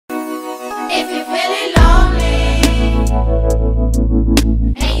If you're feeling lonely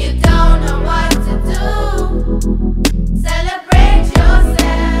and you don't know what to do, celebrate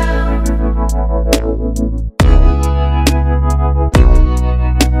yourself.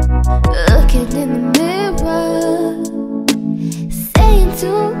 Looking in the mirror, saying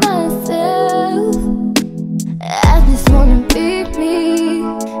to myself, I just wanna be me,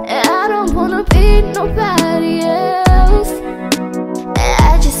 and I don't wanna be nobody else.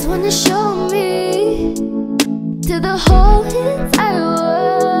 I just wanna show me to the whole entire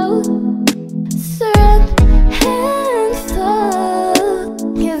world. Surrender and fall,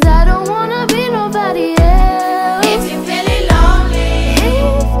 'cause I don't wanna be nobody else. If you're feeling lonely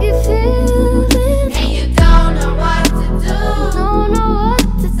If you feel it, and you don't know what to do, don't know what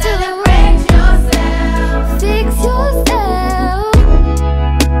to do, celebrate yourself. fix yourself.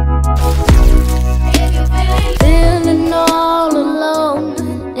 If you're Feeling all alone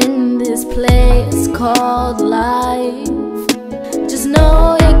in this place called life, just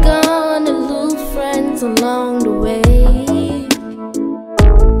know you're gonna lose friends along the way.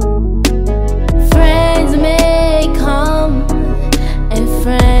 Friends may come and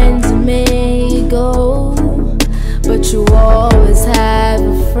friends may go, but you always have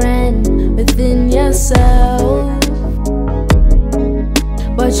a friend within yourself.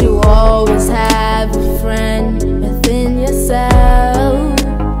 But you always have a friend within yourself.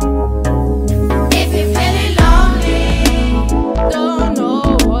 If you're feeling lonely Don't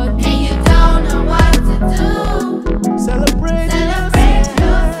know what and you don't know what to do, Celebrate. celebrate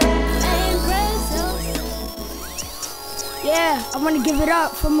yourself. Yeah, I want to give it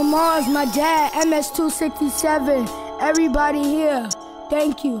up for my moms, my dad, MS.267. Everybody here,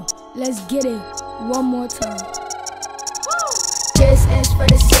 thank you. Let's get it one more time. This is for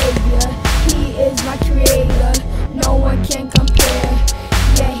the Savior. He is my creator. No one can compare.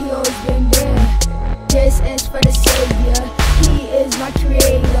 Yeah, he always been there. This is for the Savior. He is my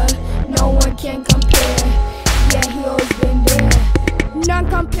creator. No one can compare. Yeah, he always been there. None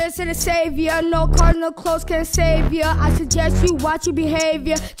compares to the Savior. No cars, no clothes can save ya. I suggest you watch your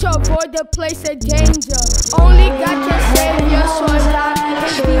behavior to avoid the place of danger. Only God can save ya, so stop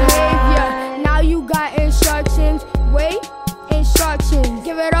his behavior. Now you got instructions. Wait, instructions.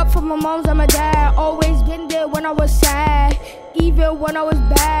 Give it up for my moms and my dad. Always been there when I was sad, even when I was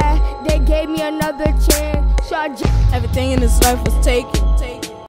bad. They gave me another chance. So I just Everything in this life was taken.